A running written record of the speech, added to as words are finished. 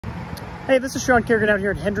Hey, this is Sean Kerrigan out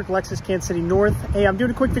here at Hendrick Lexus, Kansas City North. Hey, I'm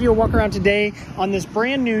doing a quick video walk around today on this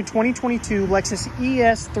brand new 2022 Lexus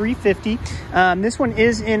ES 350. This one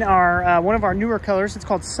is in our one of our newer colors. It's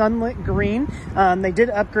called Sunlit Green. They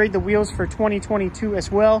did upgrade the wheels for 2022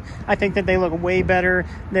 as well. I think that they look way better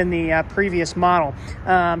than the previous model.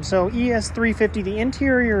 So ES 350, the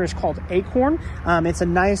interior is called Acorn. It's a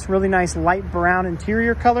nice, really nice light brown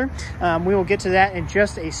interior color. We will get to that in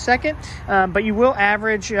just a second, but you will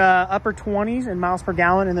average upper 20s in miles per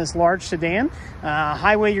gallon in this large sedan.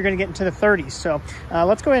 Highway, you're going to get into the 30s. So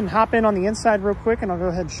let's go ahead and hop in on the inside real quick, and I'll go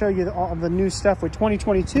ahead and show you all the new stuff with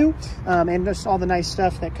 2022 and just all the nice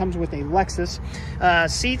stuff that comes with a Lexus.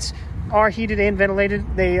 Seats are heated and ventilated.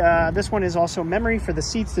 This one is also memory for the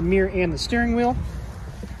seats, the mirror, and the steering wheel.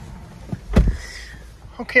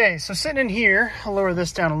 Okay, so sitting in here, I'll lower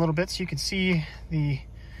this down a little bit so you can see the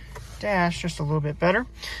dash just a little bit better.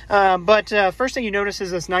 First thing you notice is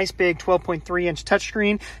this nice big 12.3-inch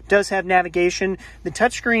touchscreen. Does have navigation. The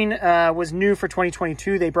touchscreen was new for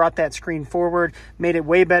 2022. They brought that screen forward, made it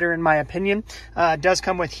way better in my opinion. Does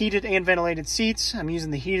come with heated and ventilated seats. I'm using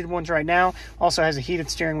the heated ones right now. Also has a heated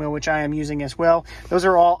steering wheel, which I am using as well. Those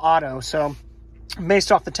are all auto, so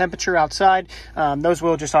based off the temperature outside, those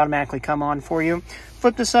will just automatically come on for you.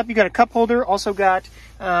 Flip this up, you got a cup holder. Also got,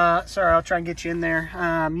 sorry, I'll try and get you in there,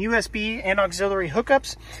 USB and auxiliary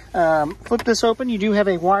hookups. Flip this open, you do have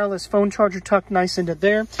a wireless phone charger tucked nice into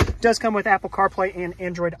there. Does come with Apple CarPlay and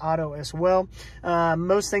Android Auto as well.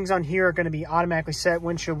 Most things on here are going to be automatically set: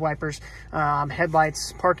 windshield wipers,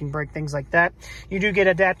 headlights, parking brake, things like that. You do get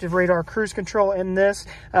adaptive radar cruise control in this,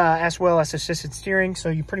 as well as assisted steering, so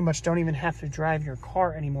you pretty much don't even have to drive your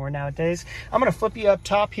car anymore nowadays. I'm going to flip you up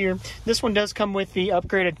top here. This one does come with the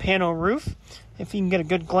upgraded pano roof. If you can get a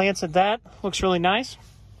good glance at that, looks really nice.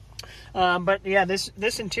 But yeah,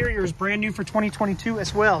 this interior is brand new for 2022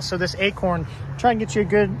 as well. So this Acorn, try and get you a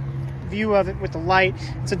good view of it with the light.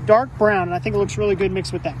 It's a dark brown, and I think it looks really good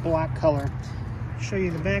mixed with that black color. Show you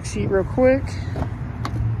the back seat real quick.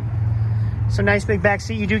 So nice big back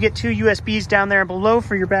seat. You do get 2 USBs down there and below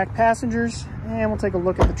for your back passengers. And we'll take a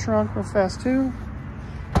look at the trunk real fast too.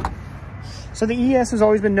 So the ES has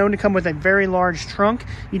always been known to come with a very large trunk.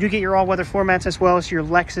 You do get your all-weather floor mats as well as your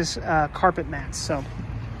Lexus carpet mats. So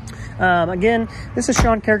again, this is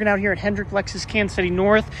Sean Kerrigan out here at Hendrick Lexus, Kansas City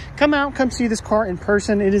North. Come out, come see this car in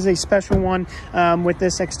person. It is a special one with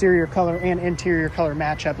this exterior color and interior color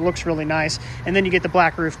matchup. It looks really nice. And then you get the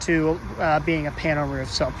black roof too, being a pano roof.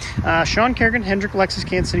 So Sean Kerrigan, Hendrick Lexus,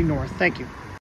 Kansas City North. Thank you.